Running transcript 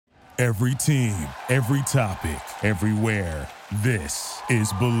Every team, every topic, everywhere. This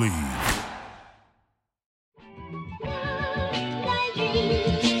is Believe.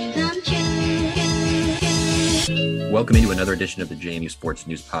 Welcome into another edition of the JMU Sports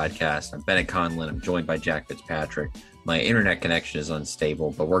News Podcast. I'm Bennett Conlin. I'm joined by Jack Fitzpatrick. My internet connection is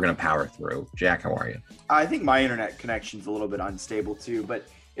unstable, but we're going to power through. Jack, how are you? I think my internet connection's a little bit unstable too, but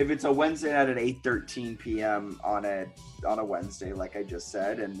if it's a Wednesday night at 8:13 p.m. on a Wednesday, like I just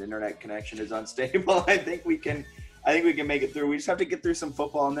said, and the internet connection is unstable, I think we can make it through. We just have to get through some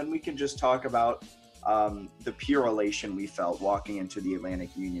football, and then we can just talk about the pure elation we felt walking into the Atlantic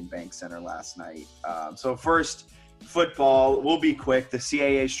Union Bank Center last night. So first, football. We'll be quick. The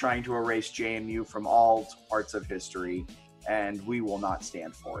CAA is trying to erase JMU from all parts of history, and we will not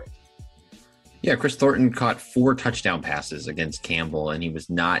stand for it. Yeah, Chris Thornton caught 4 touchdown passes against Campbell, and he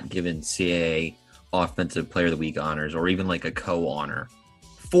was not given CAA Offensive Player of the Week honors or even like a co-honor.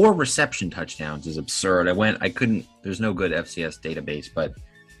 4 reception touchdowns is absurd. There's no good FCS database, but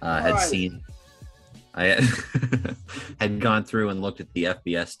I had gone through and looked at the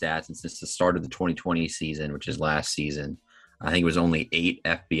FBS stats, and since the start of the 2020 season, which is last season, I think it was only 8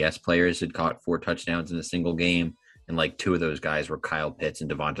 FBS players had caught 4 touchdowns in a single game, and like 2 of those guys were Kyle Pitts and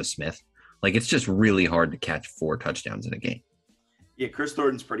Devonta Smith. Like, it's just really hard to catch 4 touchdowns in a game. Yeah, Chris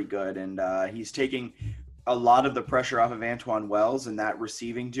Thornton's pretty good, and he's taking a lot of the pressure off of Antoine Wells and that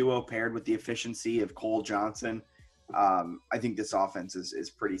receiving duo paired with the efficiency of Cole Johnson. I think this offense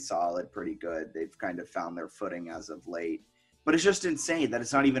is pretty solid, pretty good. They've kind of found their footing as of late. But it's just insane that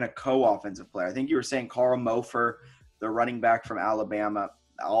it's not even a co-offensive player. I think you were saying Carl Mofer, the running back from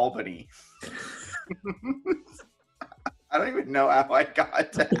Albany. I don't even know how I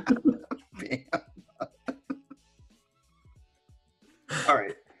got to Alabama. All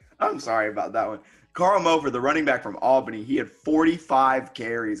right. I'm sorry about that one. Carl Mofer, the running back from Albany, he had 45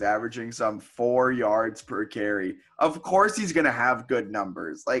 carries, averaging some 4 yards per carry. Of course he's going to have good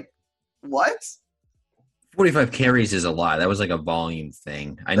numbers. Like, what? 45 carries is a lot. That was like a volume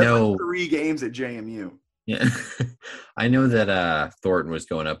thing. I know. Like 3 games at JMU. Yeah. I know that Thornton was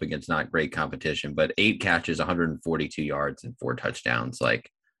going up against not great competition, but 8 catches, 142 yards, and 4 touchdowns. Like,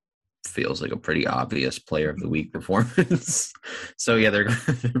 feels like a pretty obvious player of the week performance. So yeah,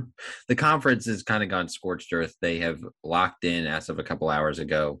 the conference has kind of gone scorched earth. They have locked in as of a couple hours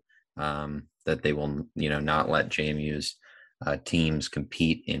ago that they will, not let JMU's teams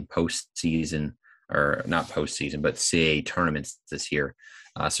compete in postseason, or not postseason, but CAA tournaments this year.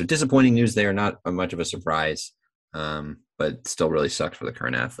 So disappointing news there, not much of a surprise, but still really sucks for the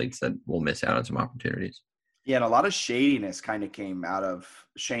current athletes that will miss out on some opportunities. Yeah, and a lot of shadiness kind of came out of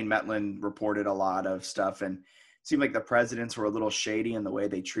Shane Metlin reported a lot of stuff, and it seemed like the presidents were a little shady in the way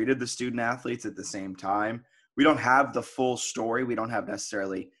they treated the student athletes at the same time. We don't have the full story. We don't have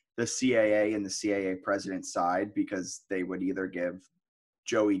necessarily the CAA and the CAA president's side, because they would either give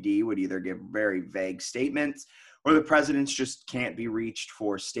Joey D would either give very vague statements, or the presidents just can't be reached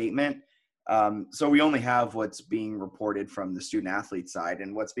for statement. So we only have what's being reported from the student athlete side,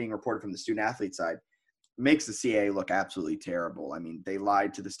 and what's being reported from the student athlete side makes the CAA look absolutely terrible. I mean, they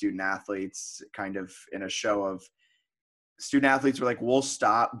lied to the student athletes kind of in a show of student athletes were like, we'll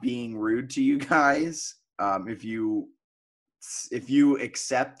stop being rude to you guys if you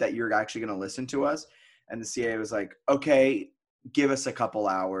accept that you're actually going to listen to us. And the CAA was like, okay, give us a couple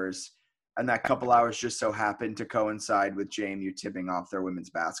hours. And that couple hours just so happened to coincide with JMU tipping off their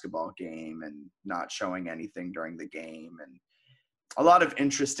women's basketball game and not showing anything during the game. And a lot of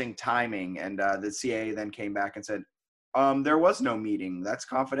interesting timing, and the CAA then came back and said, there was no meeting. That's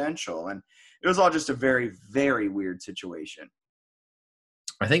confidential. And it was all just a very, very weird situation.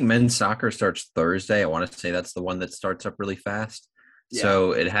 I think men's soccer starts Thursday. I want to say that's the one that starts up really fast. Yeah.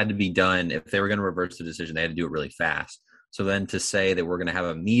 So it had to be done. If they were going to reverse the decision, they had to do it really fast. So then to say that we're going to have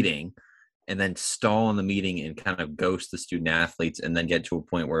a meeting and then stall in the meeting and kind of ghost the student athletes and then get to a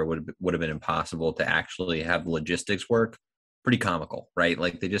point where it would have been impossible to actually have logistics work, pretty comical, right?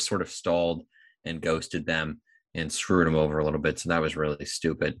 Like, they just sort of stalled and ghosted them and screwed them over a little bit. So that was really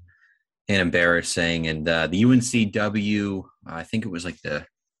stupid and embarrassing. And the UNCW, I think it was like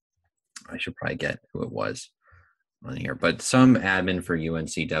I should probably get who it was on here, but some admin for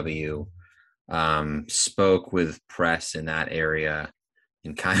UNCW spoke with press in that area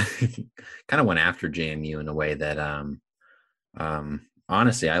and kind of went after JMU in a way that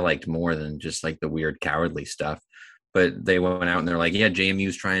honestly I liked more than just like the weird cowardly stuff. But they went out and they're like, yeah,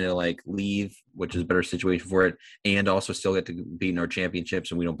 JMU's trying to like leave, which is a better situation for it, and also still get to be in our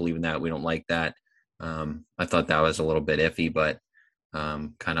championships, and we don't believe in that. We don't like that. I thought that was a little bit iffy, but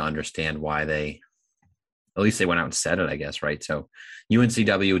kind of understand why they at least they went out and said it, I guess, right? So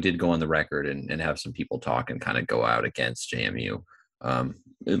UNCW did go on the record and have some people talk and kind of go out against JMU.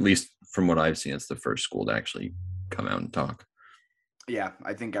 At least from what I've seen, it's the first school to actually come out and talk. Yeah,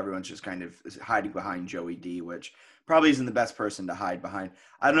 I think everyone's just kind of hiding behind Joey D, which probably isn't the best person to hide behind.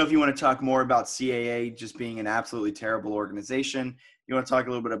 I don't know if you want to talk more about CAA just being an absolutely terrible organization. You want to talk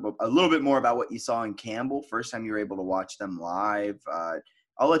a little bit more about what you saw in Campbell, first time you were able to watch them live.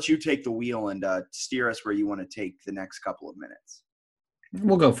 I'll let you take the wheel and steer us where you want to take the next couple of minutes.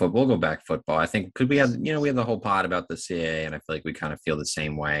 We'll go football. We'll go back football. I think we have the whole pod about the CAA, and I feel like we kind of feel the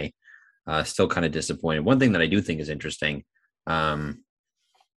same way. Still kind of disappointed. One thing that I do think is interesting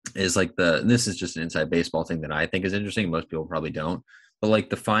is like this is just an inside baseball thing that I think is interesting. Most people probably don't, but like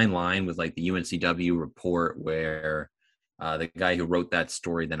the fine line with like the UNCW report where the guy who wrote that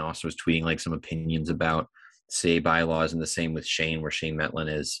story then also was tweeting like some opinions about CAA bylaws, and the same with Shane, where Shane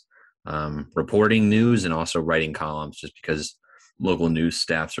Metlin is reporting news and also writing columns just because local news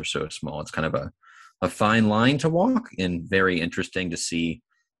staffs are so small. It's kind of a fine line to walk, and very interesting to see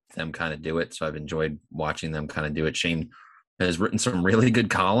them kind of do it. So I've enjoyed watching them kind of do it. Shane has written some really good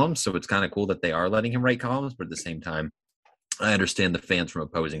columns, so it's kind of cool that they are letting him write columns, but at the same time, I understand the fans from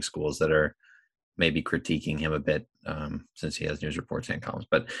opposing schools that are maybe critiquing him a bit since he has news reports and columns.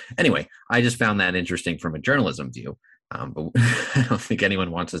 But anyway, I just found that interesting from a journalism view. But I don't think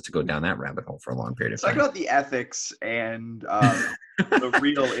anyone wants us to go down that rabbit hole for a long period of time. Talk about the ethics and the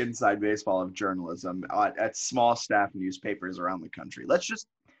real inside baseball of journalism at small staff newspapers around the country. Let's just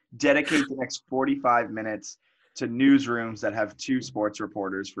dedicate the next 45 minutes to newsrooms that have 2 sports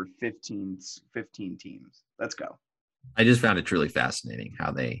reporters for 15 teams. Let's go. I just found it truly fascinating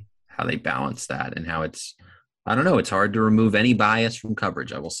how they balance that, and how it's hard to remove any bias from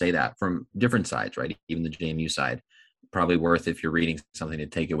coverage. I will say that from different sides, right? Even the JMU side, probably worth, if you're reading something, to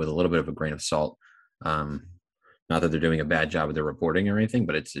take it with a little bit of a grain of salt. Not that they're doing a bad job of their reporting or anything,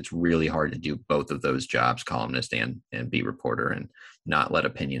 but it's really hard to do both of those jobs, columnist and beat reporter, and not let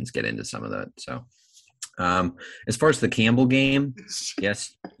opinions get into some of that. So as far as the Campbell game,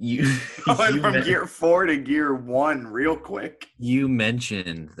 yes, from gear 4 to gear 1 real quick. You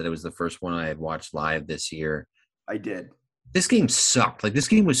mentioned that it was the first one I had watched live this year. I did. This game sucked. Like, this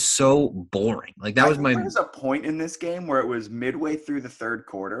game was so boring. Like, there was a point in this game where it was midway through the third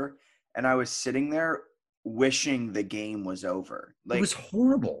quarter, and I was sitting there wishing the game was over. Like, it was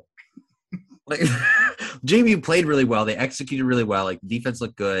horrible. Like, JMU played really well. They executed really well. Like, defense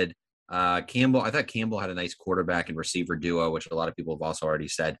looked good. I thought Campbell had a nice quarterback and receiver duo, which a lot of people have also already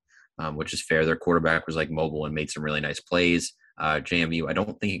said, which is fair. Their quarterback was like mobile and made some really nice plays. JMU, I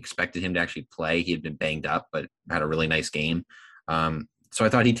don't think expected him to actually play. He had been banged up, but had a really nice game. So I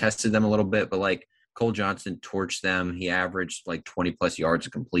thought he tested them a little bit, but like Cole Johnson torched them. He averaged like 20 plus yards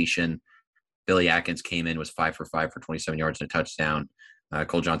of completion. Billy Atkins came in, was 5 for 5 for 27 yards and a touchdown.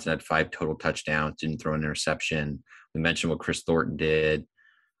 Cole Johnson had 5 total touchdowns, didn't throw an interception. We mentioned what Chris Thornton did.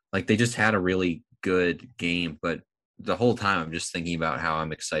 Like, they just had a really good game, but the whole time I'm just thinking about how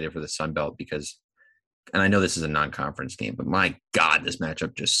I'm excited for the Sun Belt because, and I know this is a non-conference game, but my God, this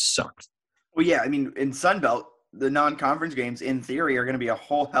matchup just sucked. Well, yeah, I mean, in Sun Belt, the non-conference games, in theory, are going to be a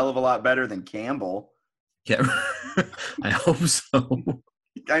whole hell of a lot better than Campbell. Yeah, I hope so.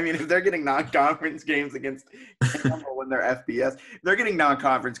 I mean, if they're getting non-conference games against Campbell when they're FBS, if they're getting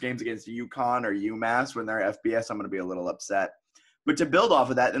non-conference games against UConn or UMass when they're FBS, I'm going to be a little upset. But to build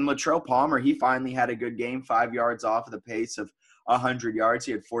off of that, then Latrell Palmer, he finally had a good game, 5 yards off of the pace of 100 yards.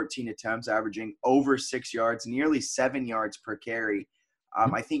 He had 14 attempts, averaging over 6 yards, nearly 7 yards per carry.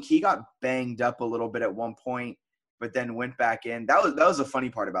 I think he got banged up a little bit at one point, but then went back in. That was a funny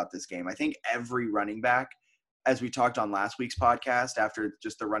part about this game. I think every running back, as we talked on last week's podcast, after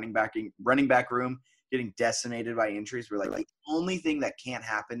just the running back room getting decimated by injuries, we're like the only thing that can't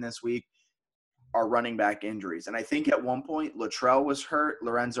happen this week are running back injuries. And I think at one point, Latrell was hurt,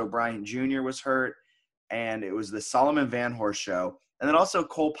 Lorenzo Bryant Jr. was hurt, and it was the Solomon Van Horst show. And then also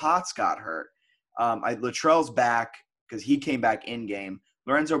Cole Potts got hurt. Latrell's back because he came back in game.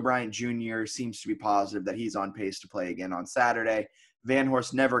 Lorenzo Bryant Jr. seems to be positive that he's on pace to play again on Saturday. Van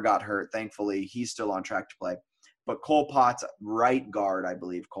Horst never got hurt, thankfully. He's still on track to play. But Cole Potts, right guard, I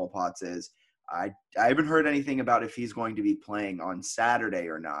believe Cole Potts is. I haven't heard anything about if he's going to be playing on Saturday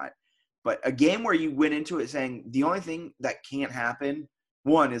or not. But a game where you went into it saying the only thing that can't happen,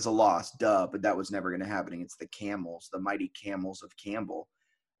 one, is a loss, but that was never going to happen against the Camels, the mighty Camels of Campbell.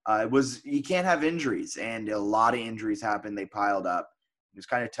 You can't have injuries, and a lot of injuries happened. They piled up. It was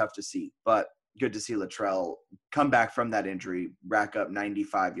kind of tough to see, but good to see Latrell come back from that injury, rack up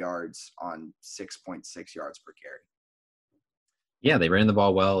 95 yards on 6.6 yards per carry. Yeah, they ran the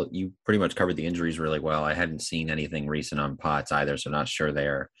ball well. You pretty much covered the injuries really well. I hadn't seen anything recent on Potts either, so not sure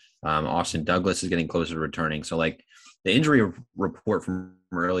there. Austin Douglas is getting closer to returning. So, like, the injury report from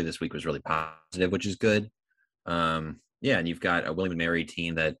early this week was really positive, which is good. Yeah, and you've got a William and Mary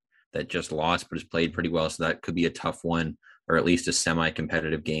team that just lost but has played pretty well, so that could be a tough one, or at least a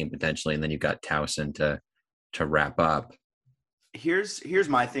semi-competitive game potentially. And then you've got Towson to wrap up. Here's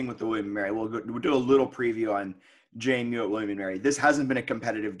my thing with the William and Mary. We'll do a little preview on JMU at William and Mary. This hasn't been a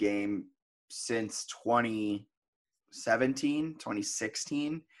competitive game since 2017,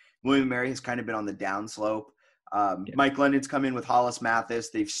 2016. William and Mary has kind of been on the downslope. Yeah. Mike London's come in with Hollis Mathis.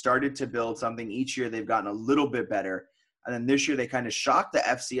 They've started to build something. Each year they've gotten a little bit better. And then this year they kind of shocked the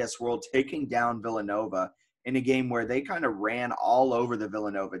FCS world, taking down Villanova in a game where they kind of ran all over the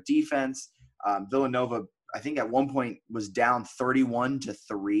Villanova defense. Villanova, I think at one point was down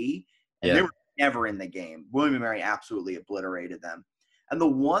 31-3, and they were never in the game. William and Mary absolutely obliterated them. And the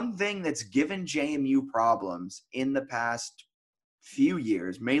one thing that's given JMU problems in the past few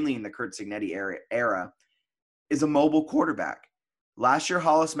years, mainly in the Curt Cignetti era, is a mobile quarterback. Last year,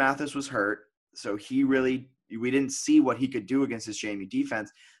 Hollis Mathis was hurt, so we didn't see what he could do against this JMU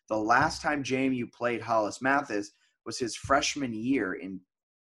defense. The last time JMU played Hollis Mathis was his freshman year in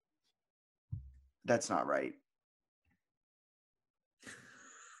 – that's not right.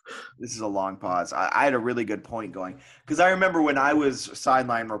 This is a long pause. I had a really good point going because I remember when I was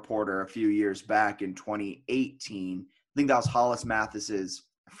sideline reporter a few years back in 2018, I think that was Hollis Mathis's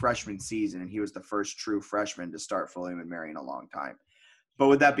freshman season, and he was the first true freshman to start for William and Mary in a long time. But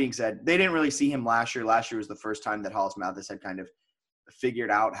with that being said, they didn't really see him last year. Last year was the first time that Hollis Mathis had kind of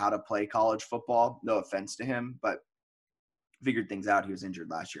figured out how to play college football. No offense to him, but figured things out. He was injured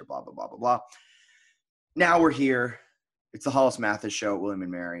last year, blah, blah, blah, blah, blah. Now we're here. It's the Hollis Mathis show at William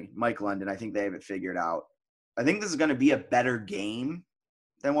and Mary. Mike London, I think they have it figured out. I think this is going to be a better game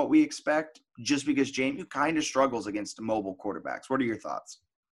than what we expect, just because JMU kind of struggles against mobile quarterbacks. What are your thoughts?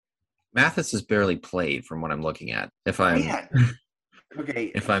 Mathis has barely played from what I'm looking at.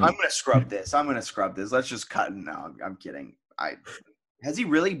 Okay, I'm going to scrub this. Let's just cut. No, I'm kidding. Has he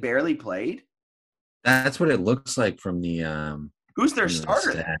really barely played? That's what it looks like from the who's their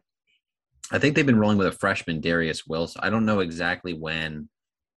starter? I think they've been rolling with a freshman, Darius Wilson. I don't know exactly when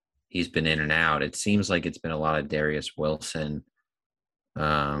he's been in and out. It seems like it's been a lot of Darius Wilson.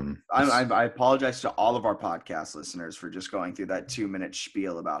 I apologize to all of our podcast listeners for just going through that 2-minute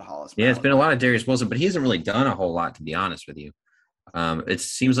spiel about Hollis. Yeah, it's been a lot of Darius Wilson, but he hasn't really done a whole lot, to be honest with you. It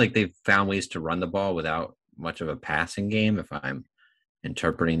seems like they've found ways to run the ball without much of a passing game, if I'm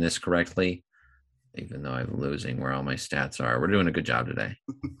interpreting this correctly, even though I'm losing where all my stats are. We're doing a good job today.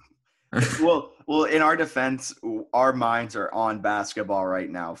 Well, in our defense, our minds are on basketball right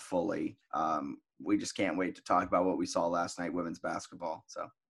now fully. We just can't wait to talk about what we saw last night, women's basketball. So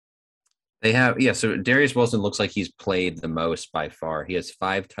they have, so Darius Wilson looks like he's played the most by far. He has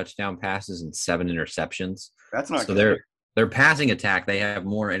 5 touchdown passes and 7 interceptions. That's not so good. Their passing attack, they have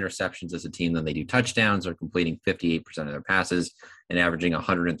more interceptions as a team than they do touchdowns. They're completing 58% of their passes and averaging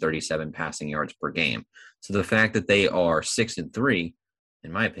 137 passing yards per game. So the fact that they are 6-3,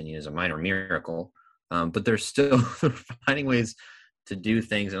 in my opinion, is a minor miracle. But they're still finding ways to do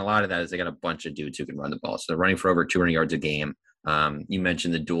things. And a lot of that is they got a bunch of dudes who can run the ball. So they're running for over 200 yards a game. You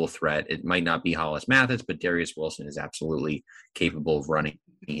mentioned the dual threat. It might not be Hollis Mathis, but Darius Wilson is absolutely capable of running.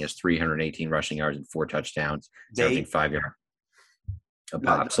 He has 318 rushing yards and 4 touchdowns, averaging 5 yards a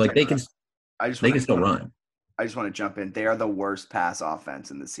pop. So they can still run. I just want to jump in. They are the worst pass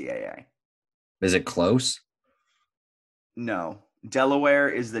offense in the CAA. Is it close? No. Delaware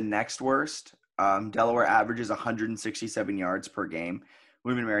is the next worst. Delaware averages 167 yards per game.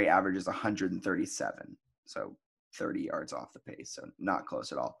 William and Mary averages 137. So 30 yards off the pace. So not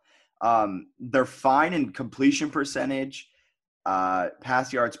close at all. They're fine in completion percentage.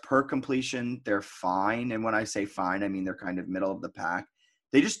 Pass yards per completion, they're fine. And when I say fine, I mean they're kind of middle of the pack.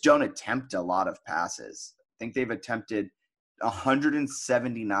 They just don't attempt a lot of passes. I think they've attempted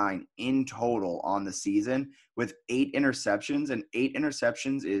 179 in total on the season with 8 interceptions, and 8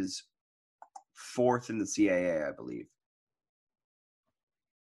 interceptions is 4th in the CAA, I believe.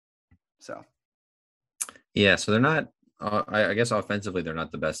 So they're not I guess offensively they're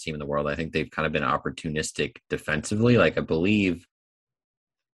not the best team in the world. I think they've kind of been opportunistic defensively. Like, I believe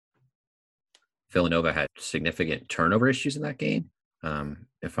Villanova had significant turnover issues in that game.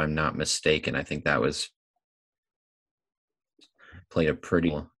 If I'm not mistaken, I think that was played a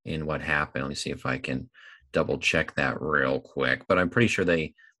pretty in what happened. Let me see if I can double check that real quick. But I'm pretty sure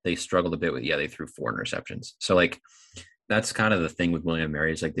they struggled a bit with, they threw 4 interceptions. So, like, that's kind of the thing with William &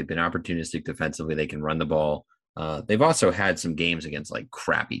 Mary is, like, they've been opportunistic defensively. They can run the ball. They've also had some games against like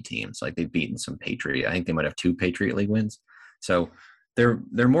crappy teams. Like they've beaten some Patriot. I think they might have 2 Patriot League wins. So they're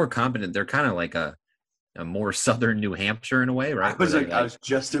more competent. They're kind of like a more Southern New Hampshire in a way, right? I was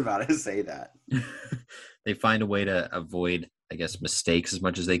just about to say that. They find a way to avoid, I guess, mistakes as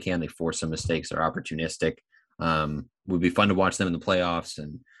much as they can. They force some mistakes. They're opportunistic. Would be fun to watch them in the playoffs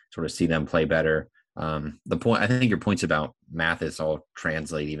and sort of see them play better. The point, I think your points about Mathis all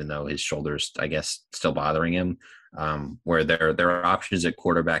translate, even though his shoulders, I guess, still bothering him, where there are options at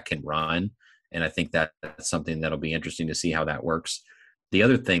quarterback can run. And I think that's something that'll be interesting to see how that works. The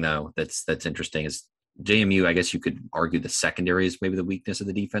other thing, though, that's interesting is JMU. I guess you could argue the secondary is maybe the weakness of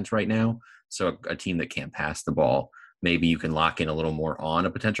the defense right now. So a team that can't pass the ball, maybe you can lock in a little more on a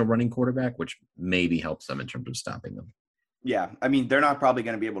potential running quarterback, which maybe helps them in terms of stopping them. Yeah, I mean, they're not probably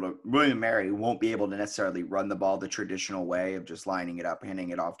going to be able to – William & Mary won't be able to necessarily run the ball the traditional way of just lining it up,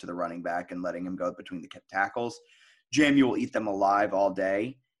 handing it off to the running back and letting him go between the tackles. JMU will eat them alive all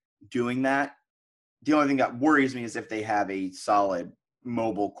day doing that. The only thing that worries me is if they have a solid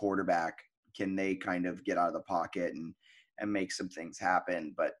mobile quarterback, can they kind of get out of the pocket and make some things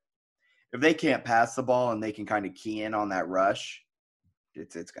happen? But if they can't pass the ball and they can kind of key in on that rush,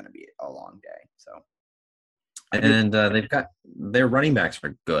 it's going to be a long day. So, and they've got their running backs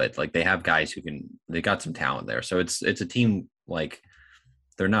are good. Like they have guys who they got some talent there. So it's a team, like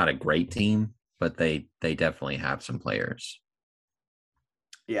they're not a great team, but they definitely have some players.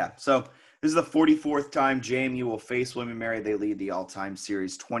 Yeah. So this is the 44th time JMU will face William & Mary. They lead the all-time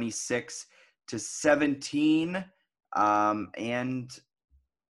series 26-17. And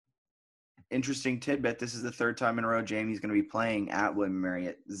interesting tidbit, this is the 3rd time in a row JMU is going to be playing at William & Mary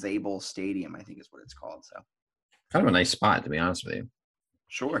at Zabel Stadium, I think is what it's called. So kind of a nice spot, to be honest with you.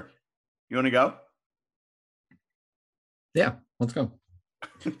 Sure. You want to go? Yeah, let's go.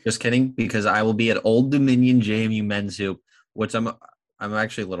 Just kidding, because I will be at Old Dominion JMU Men's Hoop, which I'm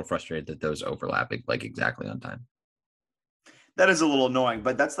actually a little frustrated that those overlap like exactly on time. That is a little annoying,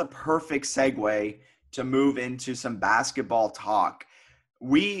 but that's the perfect segue to move into some basketball talk.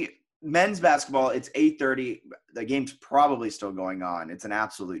 Men's basketball, it's 8:30. The game's probably still going on. It's an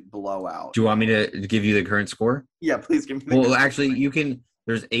absolute blowout. Do you want me to give you the current score? Yeah, please give me Well, actually, you can.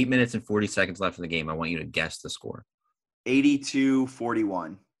 There's 8 minutes and 40 seconds left in the game. I want you to guess the score.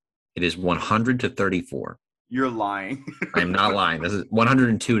 82-41. It is 100-34. You're lying. I'm not lying. This is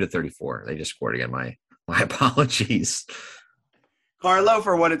 102-34. They just scored again. My apologies. Carlo,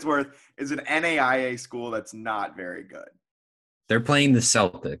 for what it's worth, is an NAIA school that's not very good. They're playing the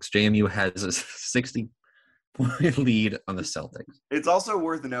Celtics. JMU has a 60-point lead on the Celtics. It's also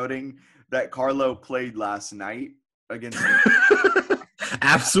worth noting that Carlo played last night against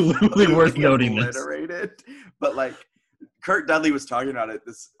Absolutely worth noting this. But like Kurt Dudley was talking about it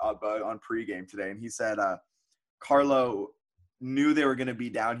on pregame today, and he said Carlo knew they were going to be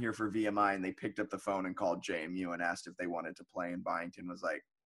down here for VMI, and they picked up the phone and called JMU and asked if they wanted to play, and Byington was like,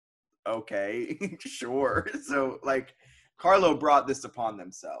 okay, sure. So like Carlo brought this upon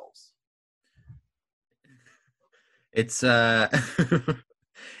themselves. It's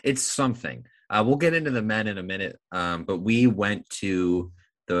it's something. We'll get into the men in a minute, but we went to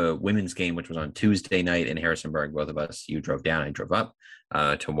the women's game, which was on Tuesday night in Harrisonburg. Both of us, you drove down, I drove up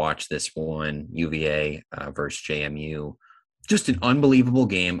to watch this one, UVA versus JMU. Just an unbelievable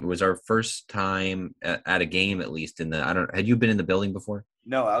game. It was our first time at a game, at least had you been in the building before?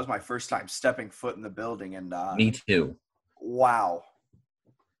 No, that was my first time stepping foot in the building. And me too. Wow.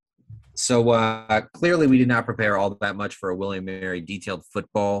 So clearly we did not prepare all that much for a William & Mary detailed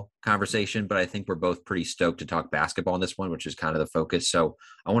football conversation, but I think we're both pretty stoked to talk basketball in this one, which is kind of the focus. So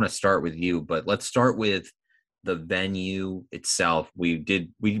I want to start with you, but let's start with the venue itself. We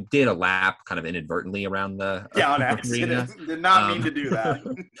did a lap kind of inadvertently around the on accident. Did not mean to do that.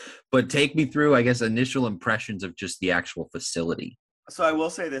 But take me through, I guess, initial impressions of just the actual facility. So I will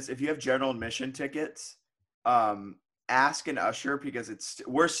say this: if you have general admission tickets, ask an usher because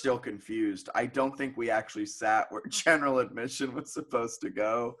we're still confused. I don't think we actually sat where general admission was supposed to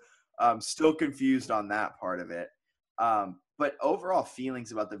go. Still confused on that part of it. But overall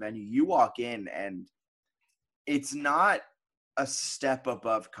feelings about the venue, you walk in and it's not a step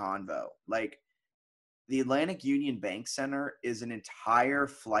above Convo. Like the Atlantic Union Bank Center is an entire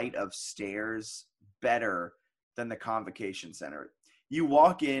flight of stairs better than the Convocation Center. You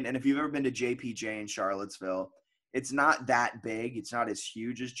walk in, and if you've ever been to JPJ in Charlottesville, it's not that big. It's not as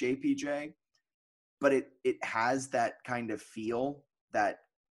huge as JPJ, but it has that kind of feel, that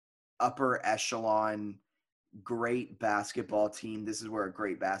upper echelon, great basketball team. This is where a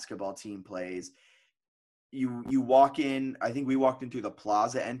great basketball team plays. you walk in. I think we walked into the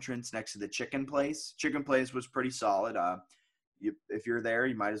plaza entrance next to the chicken place. Chicken place was pretty solid. If you're there,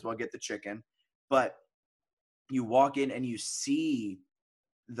 you might as well get the chicken. But you walk in and you see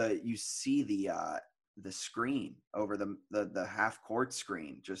the screen over the half court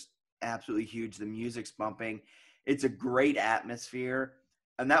screen, just absolutely huge. The music's bumping. It's a great atmosphere,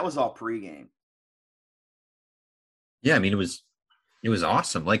 and that was all pregame. Yeah, I mean, it was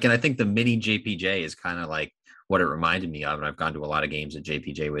awesome. Like, and I think the mini JPJ is kind of like what it reminded me of. And I've gone to a lot of games at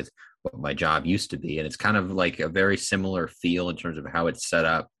JPJ with what my job used to be. And it's kind of like a very similar feel in terms of how it's set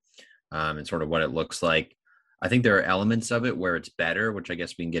up, and sort of what it looks like. I think there are elements of it where it's better, which I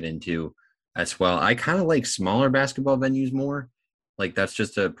guess we can get into as well. I kind of like smaller basketball venues more. Like, that's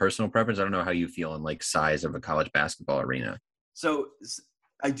just a personal preference. I don't know how you feel in like size of a college basketball arena. So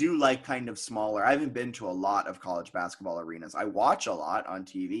I do like kind of smaller. I haven't been to a lot of college basketball arenas. I watch a lot on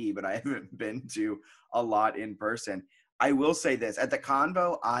TV, but I haven't been to a lot in person. I will say this. At the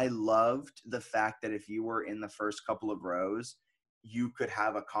Convo, I loved the fact that if you were in the first couple of rows, you could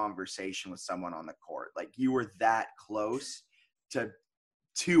have a conversation with someone on the court. Like, you were that close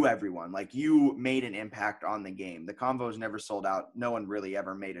to everyone. Like, you made an impact on the game. The Convo's never sold out. No one really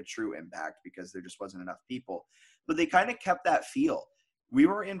ever made a true impact because there just wasn't enough people. But they kind of kept that feel. We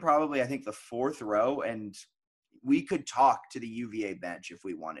were in probably, I think, the fourth row, and we could talk to the UVA bench if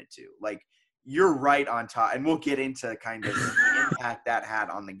we wanted to. Like, you're right on top, and we'll get into kind of the impact that had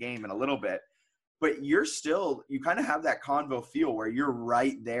on the game in a little bit. But you kind of have that Convo feel where you're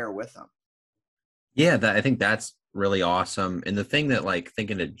right there with them. Yeah, I think that's really awesome. And the thing that, like,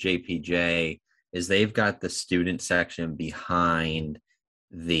 thinking of JPJ is they've got the student section behind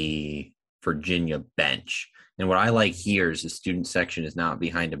the Virginia bench. And what I like here is the student section is not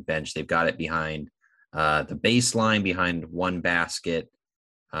behind a bench. They've got it behind the baseline, behind one basket.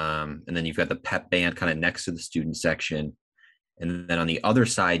 And then you've got the pep band kind of next to the student section. And then on the other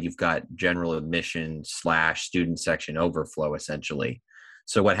side, you've got general admission / student section overflow, essentially.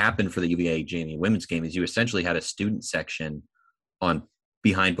 So what happened for the UVA JMU women's game is you essentially had a student section on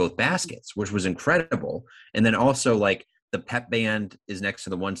behind both baskets, which was incredible. And then also, like, the pep band is next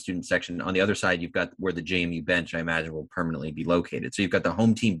to the one student section. On the other side, you've got where the JMU bench, I imagine, will permanently be located. So you've got the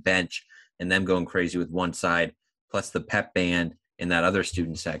home team bench and them going crazy with one side, plus the pep band in that other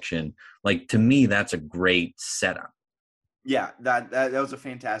student section. Like, to me, that's a great setup. Yeah, that was a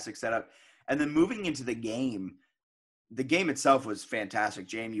fantastic setup. And then moving into the game itself was fantastic.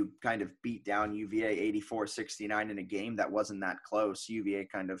 JMU kind of beat down UVA 84-69 in a game that wasn't that close. UVA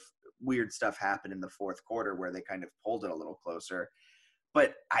kind of weird stuff happened in the fourth quarter where they kind of pulled it a little closer.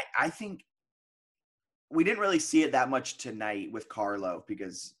 But I think we didn't really see it that much tonight with Carlo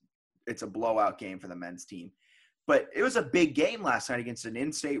because it's a blowout game for the men's team. But it was a big game last night against an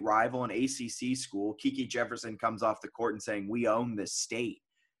in-state rival, an ACC school. Kiki Jefferson comes off the court and saying, "We own this state,"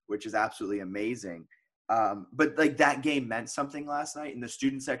 which is absolutely amazing. But like, that game meant something last night, and the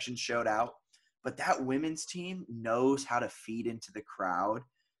student section showed out. But that women's team knows how to feed into the crowd.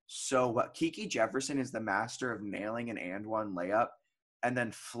 So what Kiki Jefferson is the master of nailing an and one layup and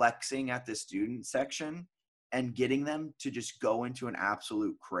then flexing at the student section and getting them to just go into an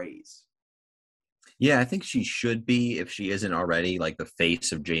absolute craze. Yeah, I think she should be, if she isn't already, like the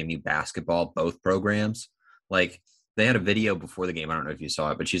face of JMU basketball, both programs. Like, they had a video before the game. I don't know if you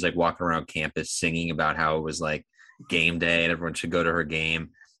saw it, but she's like walking around campus singing about how it was like game day and everyone should go to her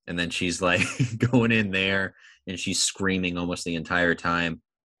game. And then she's like going in there and she's screaming almost the entire time.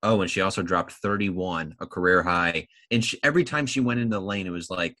 Oh, and she also dropped 31, a career high. And every time she went into the lane, it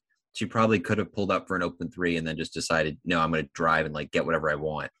was like she probably could have pulled up for an open three and then just decided, no, I'm going to drive and like get whatever I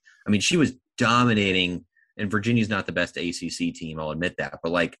want. I mean, she was dominating, and Virginia's not the best ACC team, I'll admit that,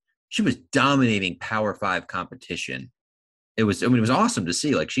 but like, she was dominating Power 5 competition. It was awesome to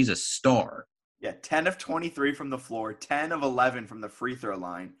see. Like, she's a star. Yeah, 10 of 23 from the floor, 10 of 11 from the free throw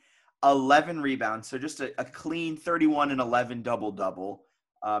line, 11 rebounds. So just a clean 31 and 11 double-double.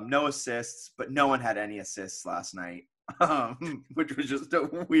 No assists, but no one had any assists last night, which was just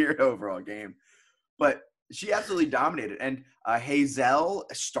a weird overall game. But she absolutely dominated. And Hazel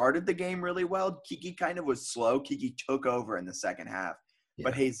started the game really well. Kiki kind of was slow. Kiki took over in the second half. Yeah.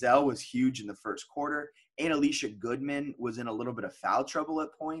 But Hazel was huge in the first quarter. And Alicia Goodman was in a little bit of foul trouble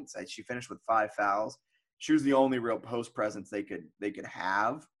at points. She finished with 5 fouls. She was the only real post presence they could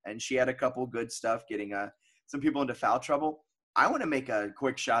have. And she had a couple good stuff getting some people into foul trouble. I want to make a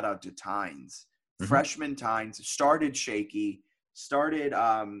quick shout out to Tynes. Mm-hmm. Freshman Tynes started shaky, started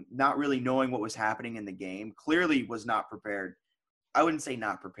not really knowing what was happening in the game. Clearly was not prepared. I wouldn't say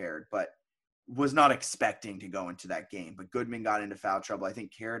not prepared, but was not expecting to go into that game. But Goodman got into foul trouble. I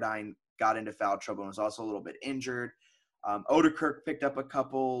think Carradine got into foul trouble and was also a little bit injured. Odekirk picked up a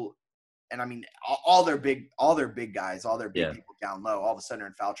couple, and I mean, all their big guys, all their big people down low, all of a sudden are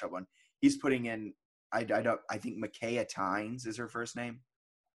in foul trouble. And he's putting in, I think Micaiah Tynes is her first name.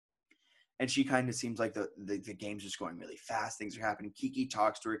 And she kind of seems like the game's just going really fast. Things are happening. Kiki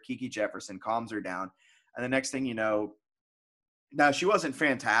talks to her. Kiki Jefferson calms her down. And the next thing you know, now she wasn't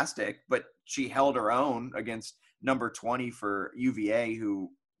fantastic, but she held her own against number 20 for UVA,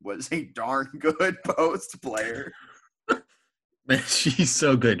 who was a darn good post player. Man, she's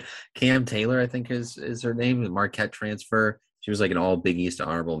so good. Cam Taylor, I think is her name, the Marquette transfer. She was like an all Big East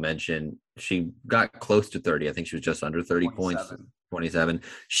honorable mention. She got close to 30. I think she was just under 30 points. 27.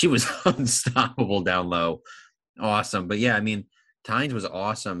 She was unstoppable down low. Awesome. But yeah, I mean, Tynes was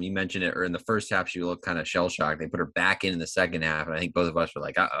awesome. You mentioned it, or in the first half, she looked kind of shell-shocked. They put her back in the second half, and I think both of us were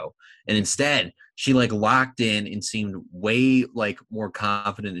like, uh-oh. And instead, she like locked in and seemed way like more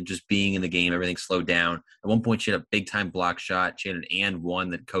confident in just being in the game. Everything slowed down. At one point, she had a big-time block shot. She had an and one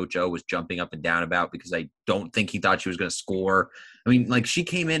that Coach O was jumping up and down about because I don't think he thought she was going to score. I mean, like, she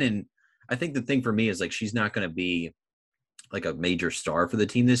came in, and I think the thing for me is like she's not going to be like a major star for the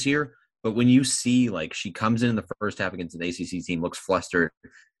team this year. But when you see like she comes in the first half against an ACC team, looks flustered,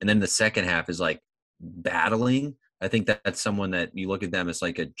 and then the second half is like battling, I think that's someone that you look at them as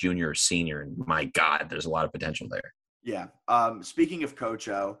like a junior or senior, and my God, there's a lot of potential there. Yeah. Speaking of Coach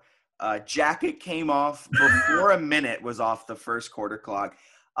O, jacket came off before a minute was off the first quarter clock.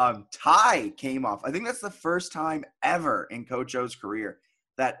 Tie came off. I think that's the first time ever in Coach O's career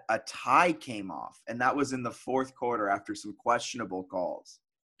that a tie came off, and that was in the fourth quarter after some questionable calls.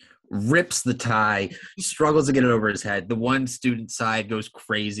 Rips the tie, struggles to get it over his head. The one student side goes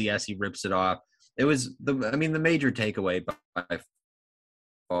crazy as he rips it off. It was the major takeaway by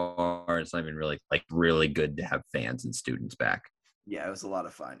far. It's not even really good to have fans and students back. Yeah, it was a lot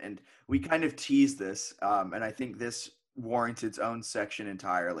of fun. And we kind of teased this, and I think this warrants its own section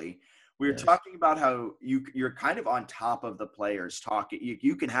entirely. We were talking about how you're kind of on top of the players talking.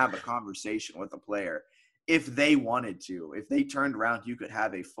 You can have a conversation with a player if they wanted to. If they turned around, you could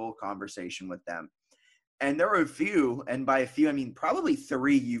have a full conversation with them. And there were a few, and by a few, I mean probably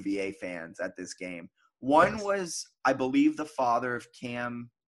 3 UVA fans at this game. One was, I believe, the father of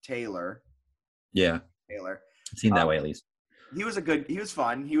Cam Taylor. Yeah. Taylor. It seemed that way at least. He was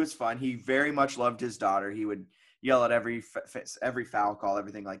fun. He very much loved his daughter. He would yell at every foul call,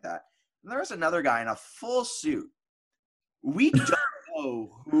 everything like that. And there was another guy in a full suit. We don't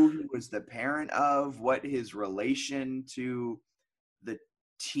know who he was the parent of, what his relation to the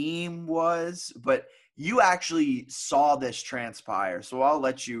team was, but you actually saw this transpire. So I'll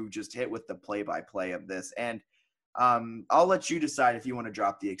let you just hit with the play-by-play of this, and I'll let you decide if you want to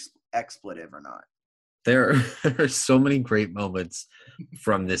drop the expletive or not. There are so many great moments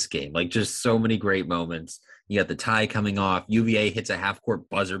from this game, like just so many great moments. You got the tie coming off. UVA hits a half-court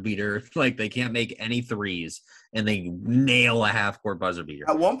buzzer beater. Like they can't make any threes, and they nail a half-court buzzer beater.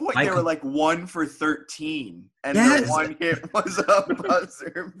 At one point, they were like 1 for 13, and the one hit was a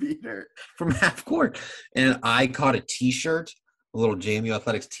buzzer beater from half-court. And I caught a T-shirt, a little JMU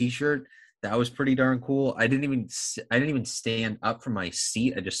Athletics T-shirt. That was pretty darn cool. I didn't even stand up from my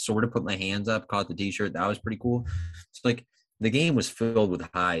seat. I just sort of put my hands up, caught the T-shirt. That was pretty cool. It's like the game was filled with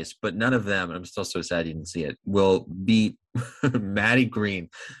highs, but none of them, and I'm still so sad you didn't see it, will beat Maddie Green,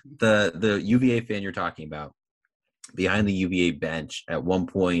 the UVA fan you're talking about. Behind the UVA bench, at one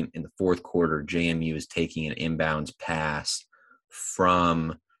point in the fourth quarter, JMU is taking an inbounds pass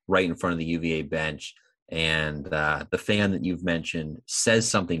from right in front of the UVA bench. And the fan that you've mentioned says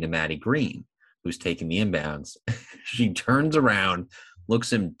something to Maddie Green, who's taking the inbounds. She turns around,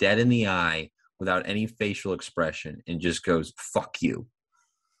 looks him dead in the eye without any facial expression, and just goes, "Fuck you."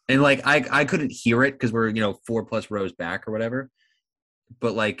 And like I couldn't hear it because we're 4+ rows back or whatever,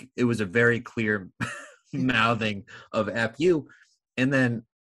 but like it was a very clear mouthing of "F you." And then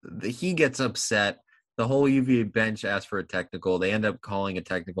he gets upset. The whole UVA bench asked for a technical. They end up calling a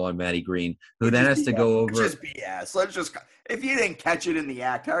technical on Maddie Green, who then has to go over. It's just BS. If you didn't catch it in the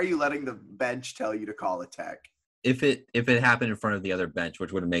act, how are you letting the bench tell you to call a tech? If it happened in front of the other bench,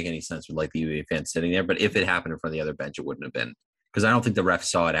 which wouldn't make any sense with like the UVA fans sitting there, but if it happened in front of the other bench, it wouldn't have been, because I don't think the ref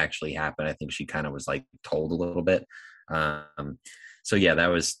saw it actually happen. I think she kind of was like told a little bit. So yeah, that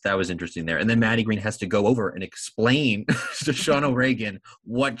was interesting there. And then Maddie Green has to go over and explain to Sean O'Regan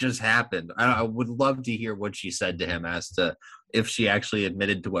what just happened. I would love to hear what she said to him as to if she actually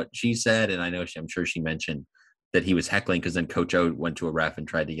admitted to what she said. And I'm sure she mentioned that he was heckling, because then Coach O went to a ref and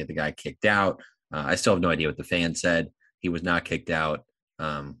tried to get the guy kicked out. I still have no idea what the fan said. He was not kicked out.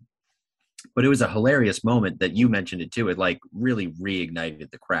 But it was a hilarious moment that you mentioned it too. It like really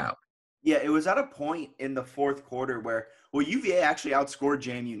reignited the crowd. Yeah, it was at a point in the fourth quarter where, well, UVA actually outscored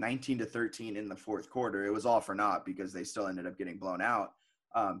JMU 19-13 in the fourth quarter. It was all for naught because they still ended up getting blown out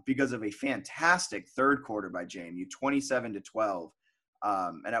because of a fantastic third quarter by JMU, 27-12.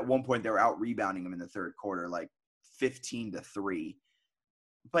 And at one point they were out rebounding them in the third quarter, like 15-3.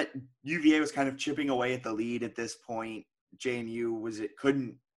 But UVA was kind of chipping away at the lead at this point.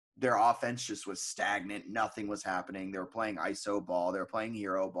 JMU their offense just was stagnant. Nothing was happening. They were playing ISO ball. They were playing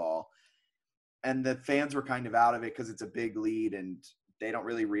hero ball. And the fans were kind of out of it because it's a big lead and they don't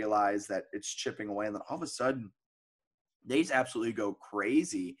really realize that it's chipping away. And then all of a sudden, they just absolutely go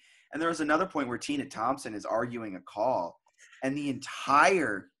crazy. And there was another point where Tina Thompson is arguing a call, and the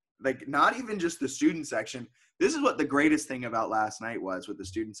entire, like, not even just the student section. This is what the greatest thing about last night was with the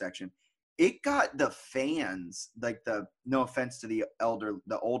student section. It got the fans, like no offense to the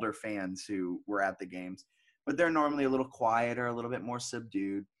older fans who were at the games, but they're normally a little quieter, a little bit more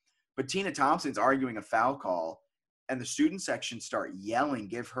subdued. But Tina Thompson's arguing a foul call, and the student section start yelling,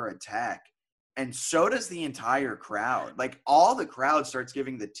 give her a tech. And so does the entire crowd. Like, all the crowd starts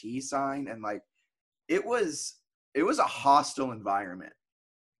giving the T sign, and like it was a hostile environment.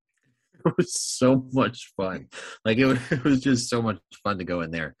 It was so much fun. Like it was just so much fun to go in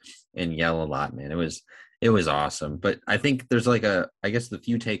there and yell a lot, man. It was awesome. But I think there's I guess the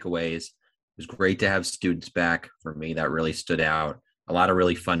few takeaways. It was great to have students back. For me, that really stood out. A lot of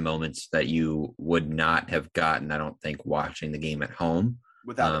really fun moments that you would not have gotten, I don't think, watching the game at home.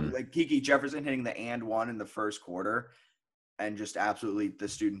 Without like Kiki Jefferson hitting the and one in the first quarter, and just absolutely the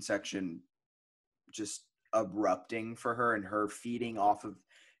student section just erupting for her and her feeding off of.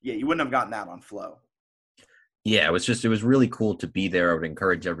 Yeah, you wouldn't have gotten that on Flow. Yeah, it was really cool to be there. I would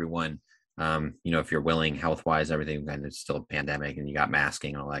encourage everyone, if you're willing, health-wise, everything, and it's still a pandemic and you got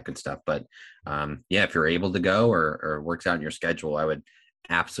masking and all that good stuff. But if you're able to go or works out in your schedule, I would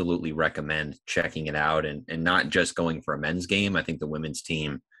absolutely recommend checking it out and not just going for a men's game. I think the women's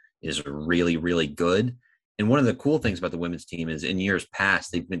team is really, really good. And one of the cool things about the women's team is in years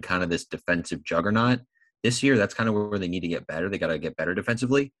past, they've been kind of this defensive juggernaut. This year, that's kind of where they need to get better. They got to get better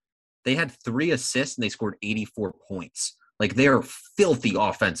defensively. They had 3 assists and they scored 84 points. Like, they're filthy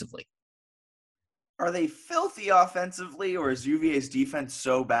offensively. Are they filthy offensively, or is UVA's defense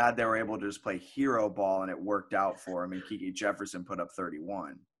so bad they were able to just play hero ball and it worked out for them and Kiki Jefferson put up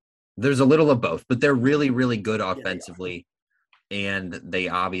 31? There's a little of both, but they're really, really good offensively, and they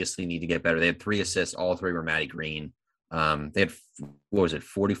obviously need to get better. They had 3 assists. All 3 were Maddie Green. They had,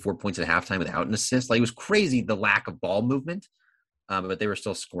 44 points at halftime without an assist. Like, it was crazy, the lack of ball movement, but they were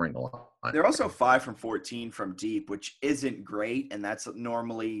still scoring a lot. They're also 5 from 14 from deep, which isn't great. And that's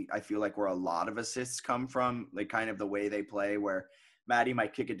normally, I feel like, where a lot of assists come from, like kind of the way they play, where Maddie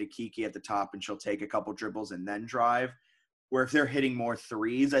might kick it to Kiki at the top and she'll take a couple dribbles and then drive. Where if they're hitting more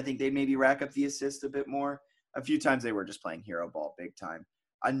threes, I think they maybe rack up the assist a bit more. A few times they were just playing hero ball big time.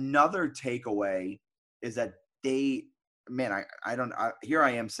 Another takeaway is that here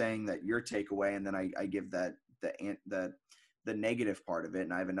I am saying that your takeaway, and then I give that the negative part of it,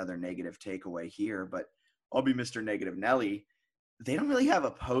 and I have another negative takeaway here, but I'll be Mr. Negative Nelly. They don't really have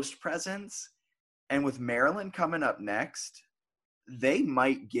a post presence, and with Maryland coming up next, they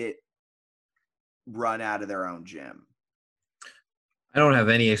might get run out of their own gym. I don't have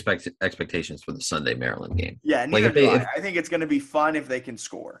any expectations for the Sunday Maryland game. Yeah, neither do I. I think it's going to be fun if they can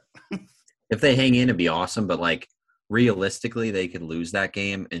score. If they hang in, it'd be awesome, but realistically, they could lose that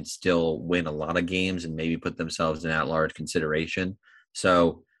game and still win a lot of games and maybe put themselves in at-large consideration.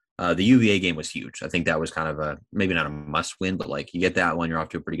 So the UVA game was huge. I think that was kind of maybe not a must-win, but you get that one, you're off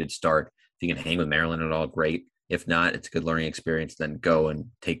to a pretty good start. If you can hang with Maryland at all, great. If not, it's a good learning experience. Then go and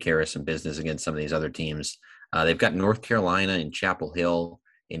take care of some business against some of these other teams. They've got North Carolina and Chapel Hill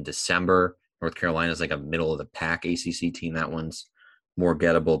in December. North Carolina is like a middle-of-the-pack ACC team. That one's more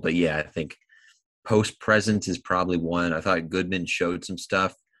gettable. But, yeah, I think post presence is probably one. I thought Goodman showed some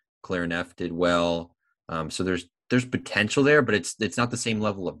stuff. Claire Neff did well. So there's potential there, but it's not the same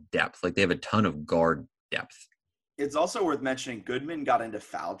level of depth. They have a ton of guard depth. It's also worth mentioning Goodman got into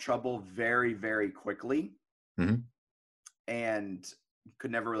foul trouble very, very quickly. Mm-hmm. And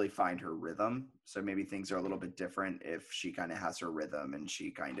could never really find her rhythm. So maybe things are a little bit different if she kind of has her rhythm and she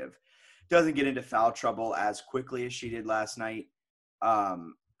kind of doesn't get into foul trouble as quickly as she did last night. I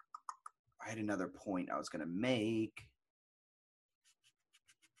had another point I was going to make.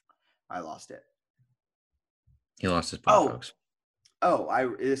 I lost it. He lost his point, folks.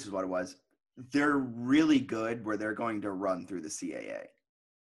 This is what it was. They're really good where they're going to run through the CAA.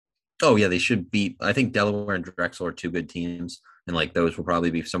 Oh, yeah, they should beat – I think Delaware and Drexel are 2 good teams, and those will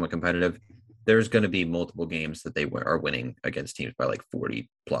probably be somewhat competitive. there's going to be multiple games that they are winning against teams by like 40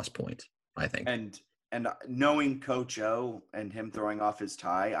 plus points, I think. And knowing Coach O and him throwing off his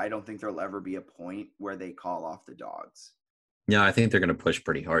tie, I don't think there'll ever be a point where they call off the Dogs. Yeah, I think they're going to push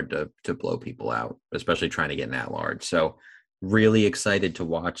pretty hard to blow people out, especially trying to get in that large. So really excited to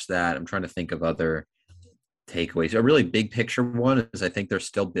watch that. I'm trying to think of other takeaways. A really big picture one is I think they're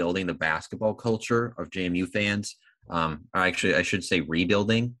still building the basketball culture of JMU fans. I should say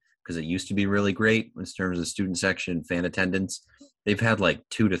rebuilding, because it used to be really great in terms of student section, fan attendance. They've had like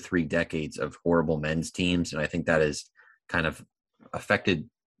 2 to 3 decades of horrible men's teams, and I think that has kind of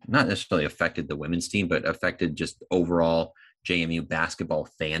not necessarily affected the women's team, but affected just overall JMU basketball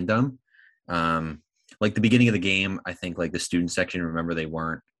fandom. Like the beginning of the game, I think like the student section, remember they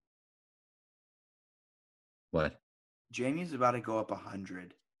weren't. What? JMU's about to go up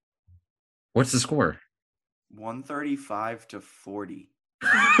 100. What's the score? 135-40.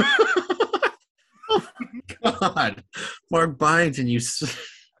 Oh my God, Mark Byington, you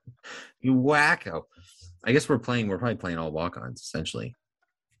wacko! I guess we're probably playing all walk-ons essentially.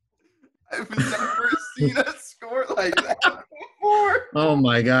 I've never seen a score like that before. Oh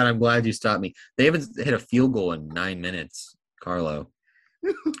my God, I'm glad you stopped me. They haven't hit a field goal in 9 minutes, Carlo.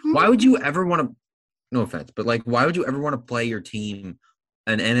 Why would you ever want to? No offense, but like, why would you ever want to play your team,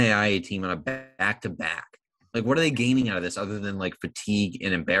 an NAIA team, on a back-to-back? Like, what are they gaining out of this other than like fatigue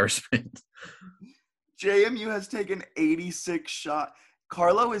and embarrassment? JMU has taken 86 shots.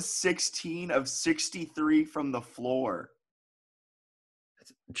 Carlo is 16 of 63 from the floor.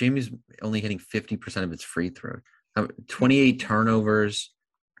 JMU's only hitting 50% of its free throw. 28 turnovers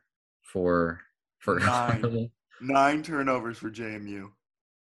for 9 turnovers for JMU.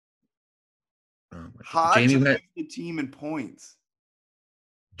 Oh my Hodge leads the team in points.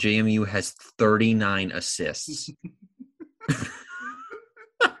 JMU has 39 assists.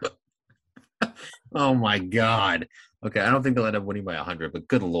 Oh my God. Okay, I don't think they'll end up winning by 100, but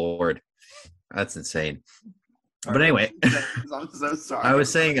good Lord, that's insane. But anyway, I'm so sorry. I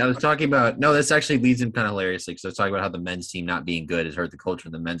was talking about, no, this actually leads in kind of hilariously, because I was talking about how the men's team not being good has hurt the culture,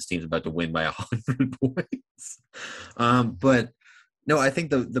 and the men's team's about to win by 100 points. But no, I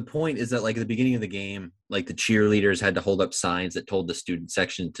think the point is that like at the beginning of the game, like the cheerleaders had to hold up signs that told the student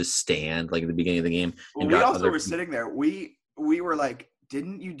section to stand, like at the beginning of the game. Well, we also were sitting there. We were like,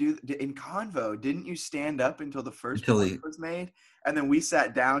 didn't you do in convo? Didn't you stand up until the first point was made? And then we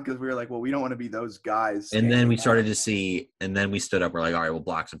sat down because we were like, well, we don't want to be those guys. And then we started to see, and then we stood up. We're like, all right, we'll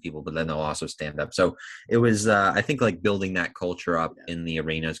block some people, but then they'll also stand up. So it was, I think, like building that culture up in the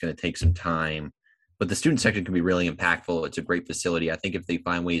arena is going to take some time. But the student section can be really impactful. It's a great facility. I think if they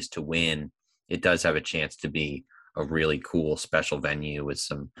find ways to win, it does have a chance to be a really cool special venue with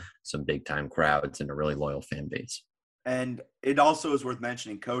some big time crowds and a really loyal fan base. And it also is worth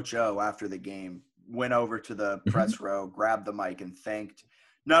mentioning, Coach O, after the game, went over to the press row, grabbed the mic, and thanked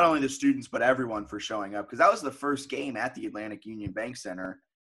not only the students but everyone for showing up, because that was the first game at the Atlantic Union Bank Center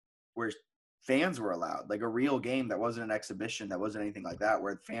where fans were allowed, like a real game that wasn't an exhibition, that wasn't anything like that,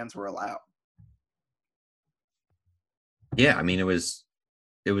 where fans were allowed. Yeah, I mean, it was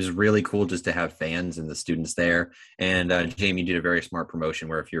really cool just to have fans and the students there. And Jamie did a very smart promotion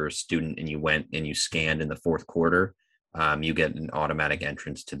where if you're a student and you went and you scanned in the fourth quarter, you get an automatic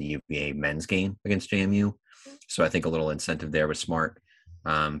entrance to the UVA men's game against JMU. So I think a little incentive there was smart.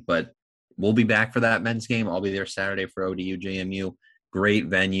 But we'll be back for that men's game. I'll be there Saturday for ODU JMU. Great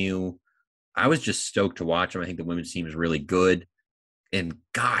venue. I was just stoked to watch them. I think the women's team is really good. And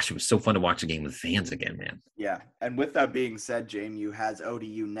gosh, it was so fun to watch a game with fans again, man. Yeah. And with that being said, JMU has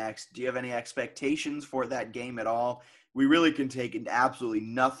ODU next. Do you have any expectations for that game at all? We really can take absolutely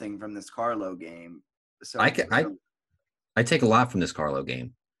nothing from this Carlo game. So I take a lot from this Carlo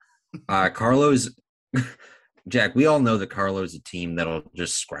game. Carlo's Jack, we all know that Carlo's a team that'll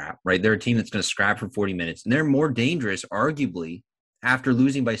just scrap, right? They're a team that's going to scrap for 40 minutes, and they're more dangerous, arguably, after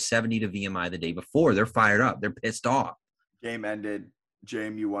losing by 70 to VMI the day before. They're fired up. They're pissed off. Game ended.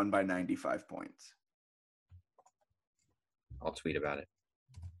 JMU won by 95 points. I'll tweet about it.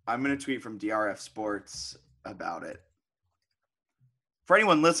 I'm going to tweet from DRF Sports about it. For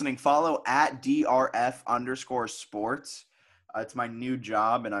anyone listening, follow at DRF_sports. It's my new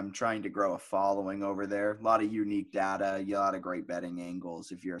job, and I'm trying to grow a following over there. A lot of unique data, a lot of great betting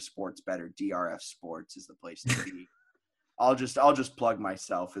angles. If you're a sports bettor, DRF Sports is the place to be. I'll just plug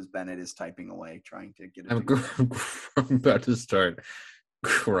myself as Bennett is typing away, trying to get it. I'm about to start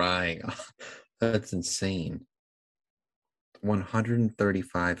crying. That's insane.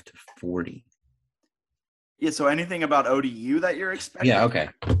 135 to 40. Yeah, so anything about ODU that you're expecting? Yeah, okay.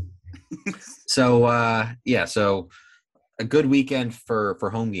 So a good weekend for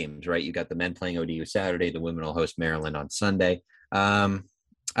home games, right? You got the men playing ODU Saturday. The women will host Maryland on Sunday.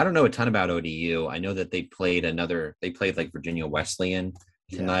 I don't know a ton about ODU. I know that they played like Virginia Wesleyan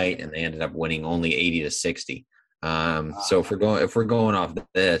tonight, and they ended up winning only 80-60. So if we're going off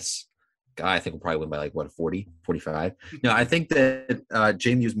this, I think we'll probably win by like 40, 45. No, I think that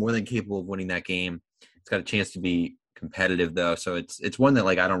JMU is more than capable of winning that game. It's got a chance to be competitive though, so it's one that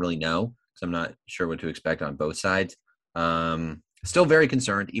like I don't really know because I'm not sure what to expect on both sides. Still very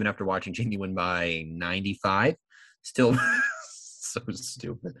concerned even after watching JMU win by 95. Still so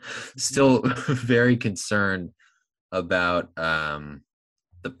stupid. Still very concerned about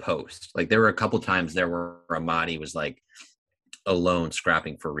the post. Like there were a couple times there where Amadi was like alone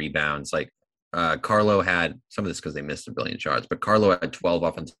scrapping for rebounds. Like Carlo had some of this because they missed a billion shots, but Carlo had 12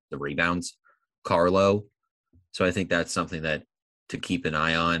 offensive rebounds. So I think that's something that to keep an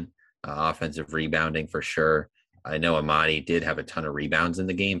eye on, offensive rebounding for sure. I know Amadi did have a ton of rebounds in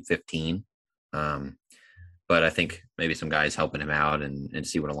the game, 15. But I think maybe some guys helping him out and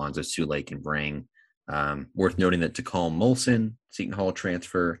see what Alonzo Sule can bring. Worth noting that Tacole Molson, Seton Hall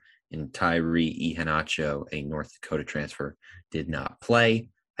transfer, and Tyree Iheanacho, a North Dakota transfer, did not play.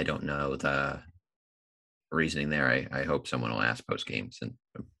 I don't know the reasoning there. I hope someone will ask post games, and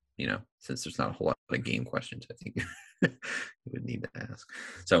since there's not a whole lot of game questions, I think you would need to ask.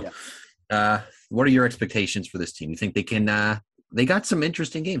 So, what are your expectations for this team? You think they can? They got some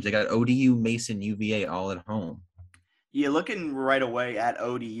interesting games. They got ODU, Mason, UVA all at home. Yeah, looking right away at the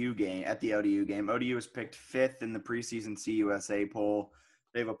ODU game. ODU was picked 5th in the preseason CUSA poll.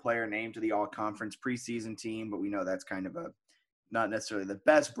 They have a player named to the all-conference preseason team, but we know that's kind of not necessarily the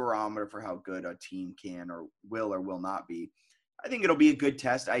best barometer for how good a team can or will not be. I think it'll be a good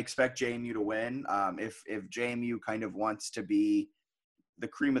test. I expect JMU to win. If JMU kind of wants to be the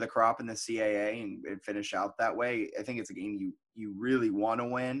cream of the crop in the CAA and finish out that way, I think it's a game you really want to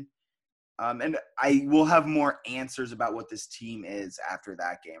win. And I will have more answers about what this team is after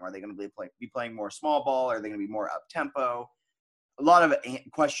that game. Are they going to be playing more small ball? Are they going to be more up-tempo? A lot of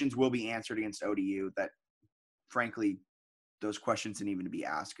questions will be answered against ODU that, frankly, those questions didn't even be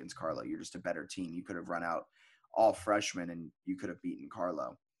asked against Carlo. You're just a better team. You could have run out all freshmen and you could have beaten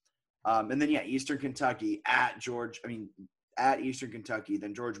Carlo. And then, Eastern Kentucky at Eastern Kentucky.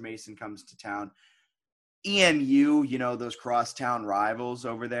 Then George Mason comes to town. EMU, those crosstown rivals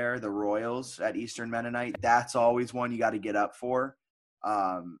over there, the Royals at Eastern Mennonite, that's always one you got to get up for.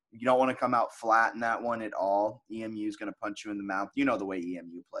 You don't want to come out flat in that one at all. EMU is going to punch you in the mouth. You know the way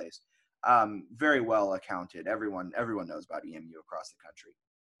EMU plays. Very well accounted. Everyone knows about EMU across the country.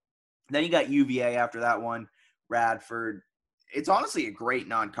 Then you got UVA after that one, Radford. It's honestly a great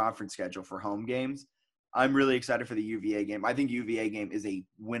non-conference schedule for home games. I'm really excited for the UVA game. I think UVA game is a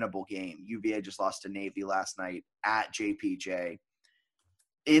winnable game. UVA just lost to Navy last night at JPJ.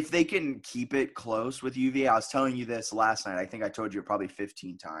 If they can keep it close with UVA, I was telling you this last night. I think I told you probably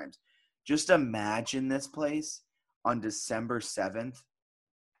 15 times. Just imagine this place on December 7th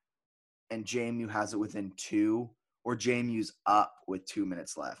and JMU has it within 2 or JMU's up with 2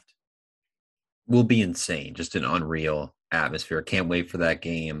 minutes left. Will be insane. Just an unreal atmosphere. Can't wait for that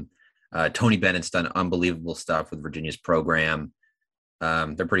game. Tony Bennett's done unbelievable stuff with Virginia's program.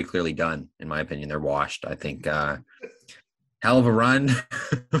 They're pretty clearly done, in my opinion. They're washed. I think hell of a run,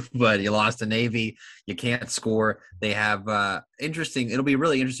 but you lost to Navy. You can't score. They have it'll be a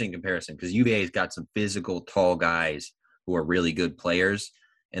really interesting comparison because UVA's got some physical, tall guys who are really good players,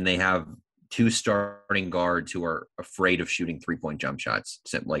 and they have 2 starting guards who are afraid of shooting 3-point jump shots,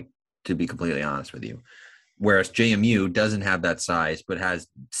 to be completely honest with you. Whereas JMU doesn't have that size, but has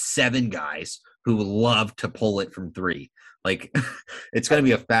 7 guys who love to pull it from 3. Like, it's going to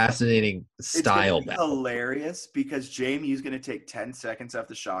be a fascinating style. It's hilarious because JMU is going to take 10 seconds off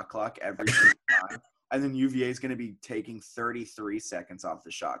the shot clock every single time, and then UVA is going to be taking 33 seconds off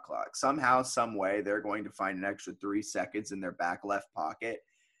the shot clock. Somehow, some way, they're going to find an extra 3 seconds in their back left pocket,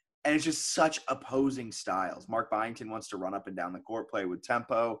 and it's just such opposing styles. Mark Byington wants to run up and down the court, play with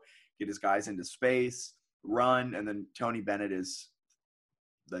tempo, get his guys into space, run, and then Tony Bennett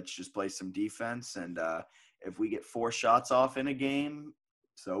let's just play some defense, and if we get 4 shots off in a game,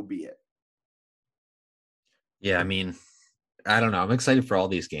 so be it. Yeah, I mean, I don't know. I'm excited for all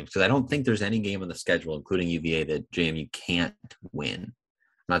these games because I don't think there's any game on the schedule, including UVA, that JMU can't win. I'm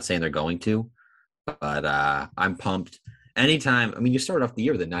not saying they're going to, but I'm pumped. Anytime, you start off the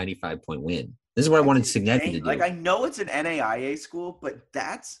year with a 95-point win. This is what I wanted Cignetti to do. Like, I know it's an NAIA school, but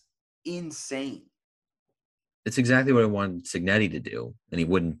that's insane. It's exactly what I wanted Cignetti to do, and he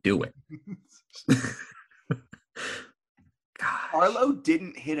wouldn't do it. Gosh. Arlo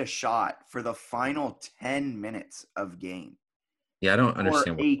didn't hit a shot for the final 10 minutes of game. Yeah, I don't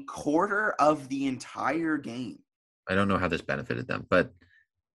understand. For a quarter of the entire game. I don't know how this benefited them, but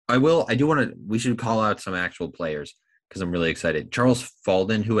we should call out some actual players because I'm really excited. Charles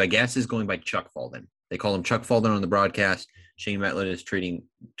Falden, who I guess is going by Chuck Falden. They call him Chuck Falden on the broadcast. Shane Metlin is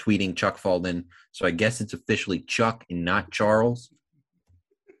tweeting Chuck Falden. So I guess it's officially Chuck and not Charles.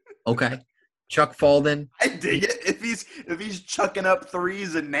 Okay. Chuck Falden. I dig it. If he's chucking up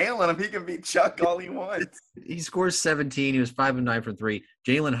threes and nailing them, he can be Chuck all he wants. He scores 17. He was 5 of 9 from 3.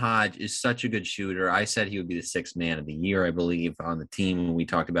 Jalen Hodge is such a good shooter. I said he would be the 6th man of the year, I believe, on the team when we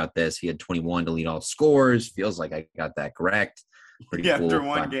talked about this. He had 21 to lead all scores. Feels like I got that correct. Pretty cool. After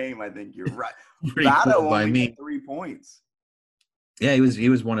one game, I think you're right. Pretty cool by me. Had 3 points. Yeah, he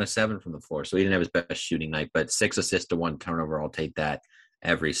was 1 of 7 from the floor, so he didn't have his best shooting night, but 6 assists to 1 turnover. I'll take that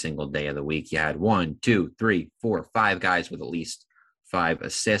every single day of the week. You had 1, 2, 3, 4, 5 guys with at least 5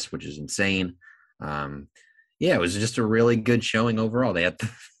 assists, which is insane. Yeah, it was just a really good showing overall. They had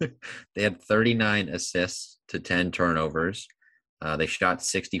 39 assists to 10 turnovers. They shot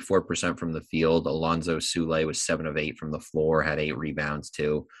 64% from the field. Alonzo Sule was 7 of 8 from the floor, had 8 rebounds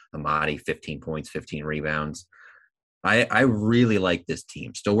too. Amadi, 15 points, 15 rebounds. I really like this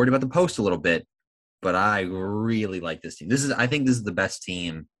team. Still worried about the post a little bit, but I really like this team. I think this is the best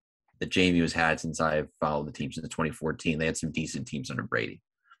team that JMU has had since I've followed the team since 2014. They had some decent teams under Brady.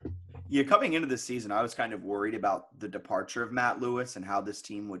 Yeah, coming into this season, I was kind of worried about the departure of Matt Lewis and how this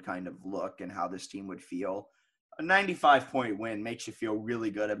team would kind of look and how this team would feel. A 95-point win makes you feel really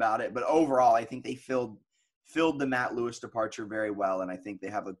good about it. But overall, I think they filled the Matt Lewis departure very well, and I think they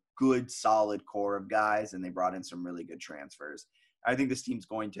have a good, solid core of guys, and they brought in some really good transfers. I think this team's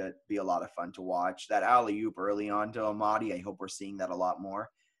going to be a lot of fun to watch. That alley-oop early on to Amadi, I hope we're seeing that a lot more.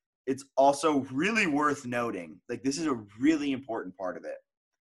 It's also really worth noting, like this is a really important part of it.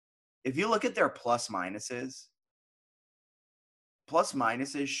 If you look at their plus-minuses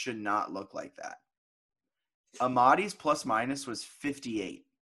should not look like that. Amadi's plus-minus was 58.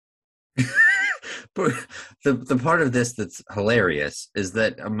 But the part of this that's hilarious is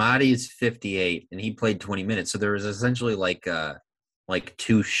that Amadi's 58 and he played 20 minutes. So there was essentially like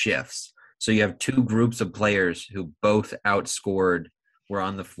 2 shifts. So you have 2 groups of players who both were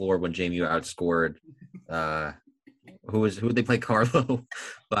on the floor when JMU outscored who did they play? Carlo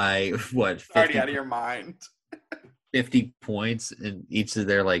by what? 50, already out of your mind. 50 points in each of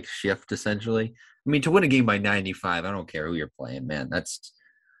their shift essentially. I mean, to win a game by 95, I don't care who you're playing, man. That's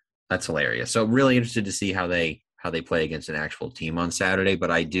hilarious. So really interested to see how they play against an actual team on Saturday.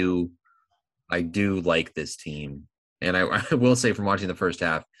 But I do like this team, and I will say from watching the first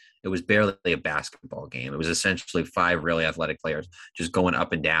half, it was barely a basketball game. It was essentially 5 really athletic players just going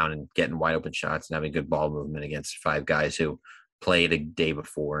up and down and getting wide open shots and having good ball movement against 5 guys who played a day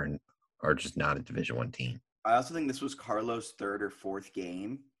before and are just not a Division I team. I also think this was Carlo's 3rd or 4th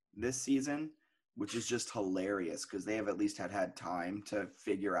game this season, which is just hilarious because they have at least had time to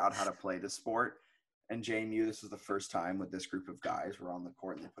figure out how to play the sport. And JMU, this was the first time with this group of guys were on the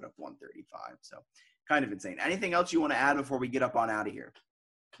court and they put up 135. So kind of insane. Anything else you want to add before we get up on out of here?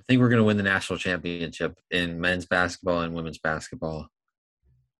 I think we're going to win the national championship in men's basketball and women's basketball.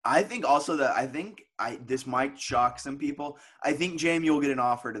 I think also that this might shock some people. I think JMU will get an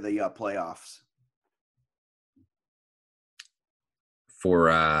offer to the playoffs.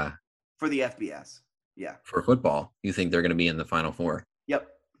 For the FBS. Yeah. For football, you think they're going to be in the Final Four? Yep.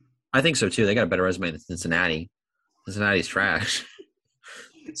 I think so too. They got a better resume than Cincinnati. Cincinnati's trash.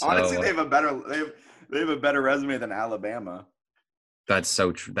 Honestly, they have a better resume than Alabama. That's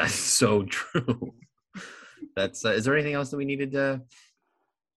so true. That's so true. That's is there anything else that we needed to?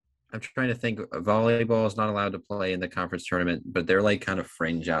 I'm trying to think. Volleyball is not allowed to play in the conference tournament, but they're kind of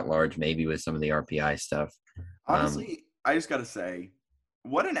fringe at large, maybe with some of the RPI stuff. Honestly, I just got to say,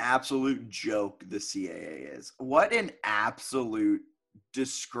 what an absolute joke the CAA is. What an absolute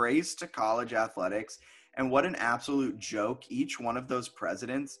disgrace to college athletics, and what an absolute joke. Each one of those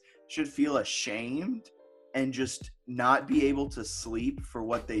presidents should feel ashamed and just not be able to sleep for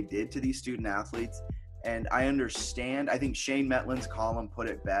what they did to these student athletes. And I understand. I think Shane Metlin's column put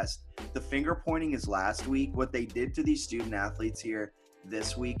it best. The finger pointing is last week. What they did to these student athletes here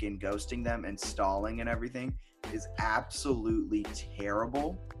this week in ghosting them and stalling and everything is absolutely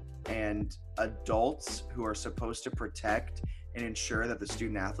terrible. And adults who are supposed to protect and ensure that the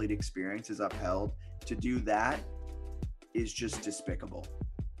student athlete experience is upheld, to do that is just despicable.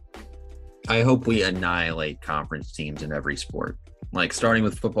 I hope we annihilate conference teams in every sport. Starting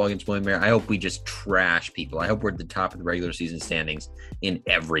with football against William Mary, I hope we just trash people. I hope we're at the top of the regular season standings in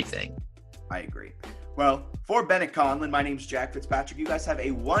everything. I agree. Well, for Bennett Conlon, my name's Jack Fitzpatrick. You guys have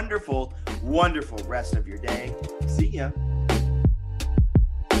a wonderful, wonderful rest of your day. See ya.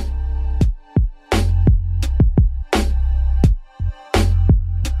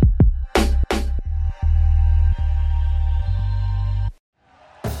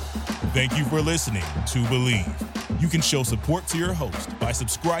 Thank you for listening to Believe. You can show support to your host by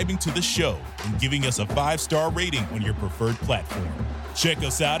subscribing to the show and giving us a 5-star rating on your preferred platform. Check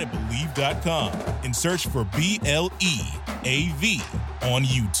us out at Believe.com and search for BLEAV on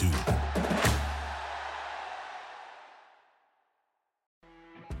YouTube.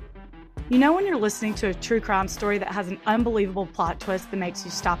 You know when you're listening to a true crime story that has an unbelievable plot twist that makes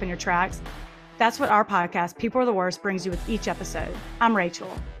you stop in your tracks? That's what our podcast, People Are the Worst, brings you with each episode. I'm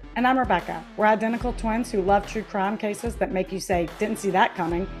Rachel. And I'm Rebecca. We're identical twins who love true crime cases that make you say, didn't see that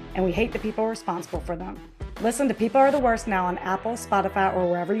coming, and we hate the people responsible for them. Listen to People Are the Worst now on Apple, Spotify, or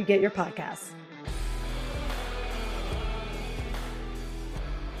wherever you get your podcasts.